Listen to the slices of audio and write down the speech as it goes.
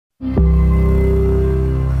Thank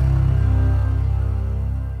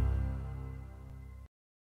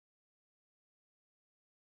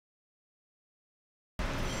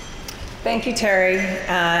you, Terry,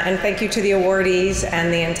 and thank you to the awardees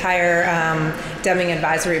and the entire Deming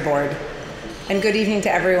Advisory Board. And good evening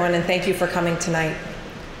to everyone, and thank you for coming tonight.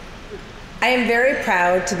 I am very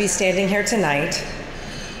proud to be standing here tonight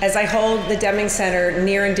as I hold the Deming Center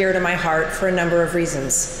near and dear to my heart for a number of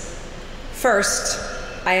reasons. First,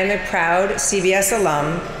 I am a proud CBS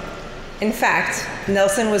alum. In fact,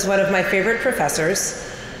 Nelson was one of my favorite professors,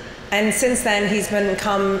 and since then he's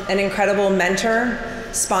become an incredible mentor,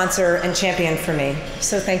 sponsor, and champion for me.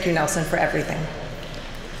 So thank you, Nelson, for everything.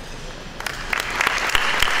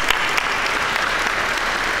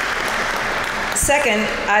 Second,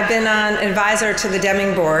 I've been an advisor to the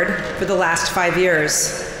Deming board for the last 5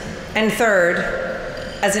 years. And third,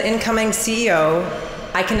 as an incoming CEO,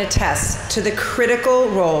 I can attest to the critical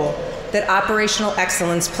role that operational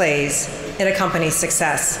excellence plays in a company's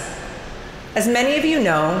success. As many of you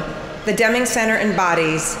know, the Deming Center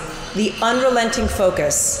embodies the unrelenting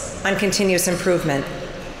focus on continuous improvement,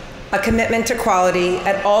 a commitment to quality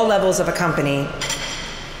at all levels of a company,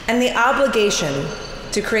 and the obligation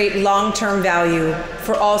to create long-term value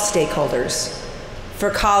for all stakeholders, for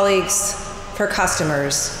colleagues, for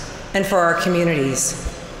customers, and for our communities.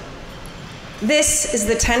 This is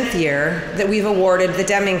the 10th year that we've awarded the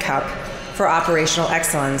Deming Cup for operational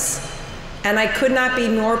excellence, and I could not be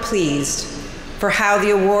more pleased for how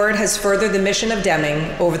the award has furthered the mission of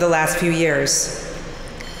Deming over the last few years.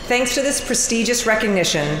 Thanks to this prestigious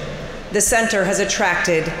recognition, the center has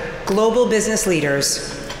attracted global business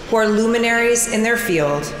leaders who are luminaries in their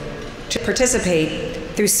field to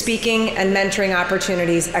participate through speaking and mentoring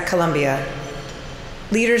opportunities at Columbia.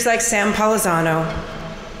 Leaders like Sam Palazzano,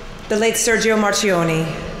 the late Sergio Marchioni,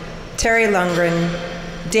 Terry Lundgren,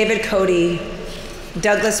 David Cody,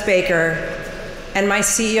 Douglas Baker, and my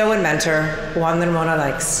CEO and mentor, Juan Ramona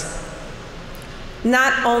Likes.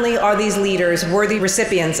 Not only are these leaders worthy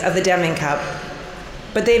recipients of the Deming Cup,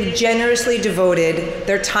 but they've generously devoted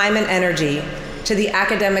their time and energy to the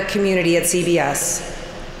academic community at CBS,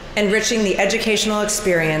 enriching the educational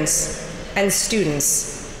experience and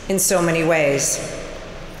students in so many ways.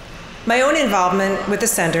 My own involvement with the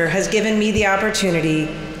center has given me the opportunity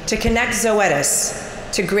to connect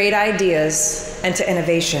Zoetis to great ideas and to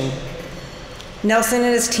innovation. Nelson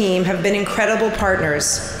and his team have been incredible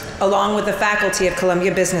partners, along with the faculty of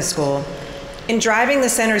Columbia Business School, in driving the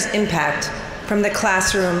center's impact from the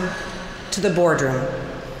classroom to the boardroom.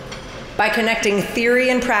 By connecting theory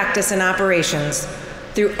and practice in operations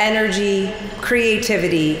through energy,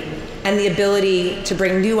 creativity, and the ability to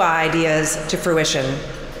bring new ideas to fruition.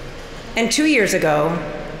 And 2 years ago,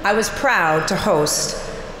 I was proud to host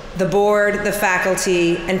the board, the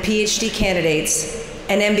faculty, and PhD candidates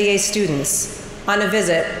and MBA students on a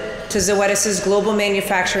visit to Zoetis' global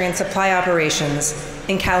manufacturing and supply operations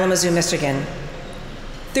in Kalamazoo, Michigan.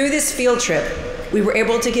 Through this field trip, we were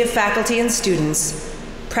able to give faculty and students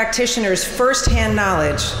practitioners firsthand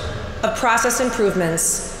knowledge of process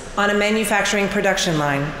improvements on a manufacturing production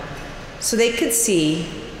line so they could see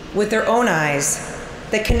with their own eyes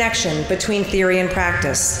the connection between theory and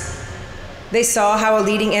practice. They saw how a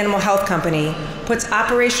leading animal health company puts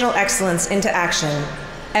operational excellence into action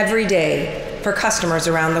every day for customers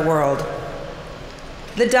around the world.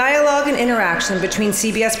 The dialogue and interaction between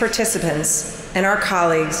CBS participants and our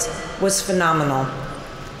colleagues was phenomenal.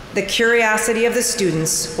 The curiosity of the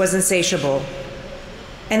students was insatiable.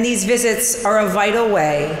 And these visits are a vital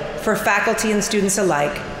way for faculty and students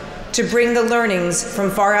alike to bring the learnings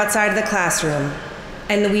from far outside the classroom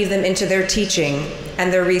and weave them into their teaching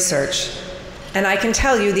and their research. And I can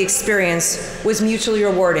tell you the experience was mutually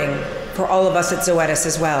rewarding for all of us at Zoetis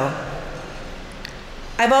as well.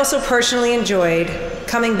 I've also personally enjoyed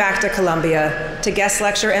coming back to Columbia to guest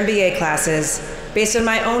lecture MBA classes based on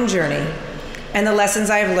my own journey and the lessons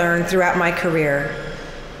I've learned throughout my career,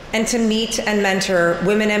 and to meet and mentor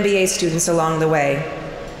women MBA students along the way.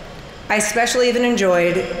 I especially even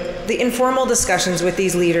enjoyed the informal discussions with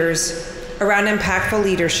these leaders around impactful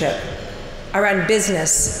leadership, around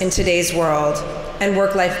business in today's world, and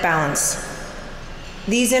work-life balance.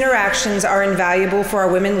 These interactions are invaluable for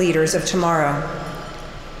our women leaders of tomorrow.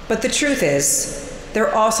 But the truth is,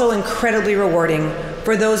 they're also incredibly rewarding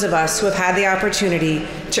for those of us who have had the opportunity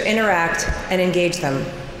to interact and engage them.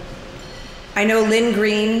 I know Lynn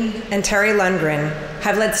Green and Terry Lundgren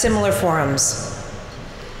have led similar forums.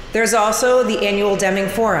 There's also the annual Deming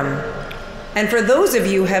Forum. And for those of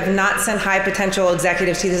you who have not sent high potential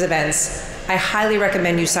executives to these events, I highly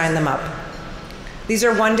recommend you sign them up. These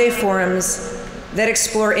are one-day forums that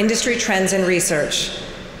explore industry trends and research,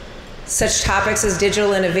 such topics as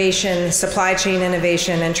digital innovation, supply chain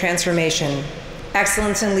innovation and transformation,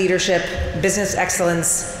 excellence in leadership, business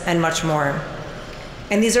excellence, and much more.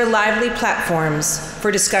 And these are lively platforms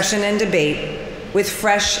for discussion and debate with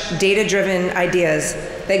fresh, data-driven ideas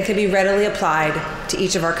that can be readily applied to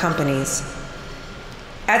each of our companies.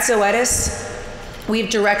 At Zoetis, we've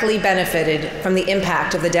directly benefited from the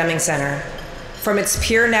impact of the Deming Center, from its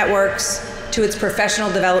peer networks to its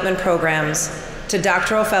professional development programs to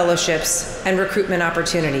doctoral fellowships and recruitment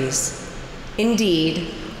opportunities.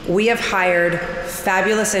 Indeed, we have hired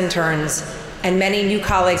fabulous interns and many new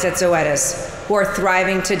colleagues at Zoetis who are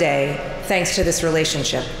thriving today thanks to this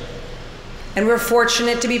relationship. And we're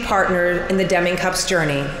fortunate to be partnered in the Deming Cup's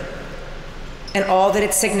journey and all that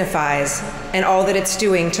it signifies and all that it's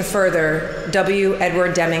doing to further W.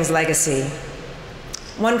 Edward Deming's legacy.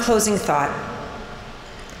 One closing thought.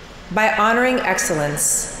 By honoring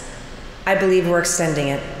excellence, I believe we're extending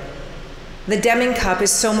it. The Deming Cup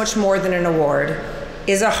is so much more than an award.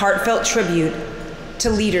 It is a heartfelt tribute to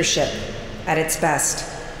leadership at its best.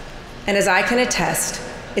 And as I can attest,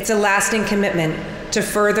 it's a lasting commitment to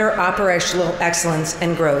further operational excellence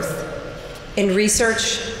and growth in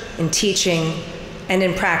research, in teaching, and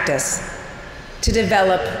in practice to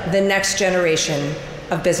develop the next generation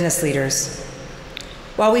of business leaders.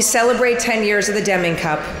 While we celebrate 10 years of the Deming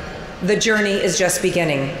Cup, the journey is just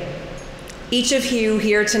beginning. Each of you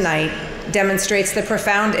here tonight demonstrates the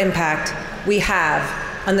profound impact we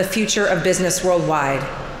have on the future of business worldwide.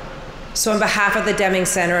 So on behalf of the Deming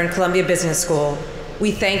Center and Columbia Business School,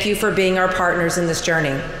 we thank you for being our partners in this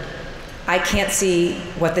journey. I can't see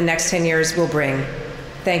what the next 10 years will bring.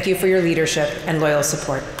 Thank you for your leadership and loyal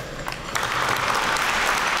support.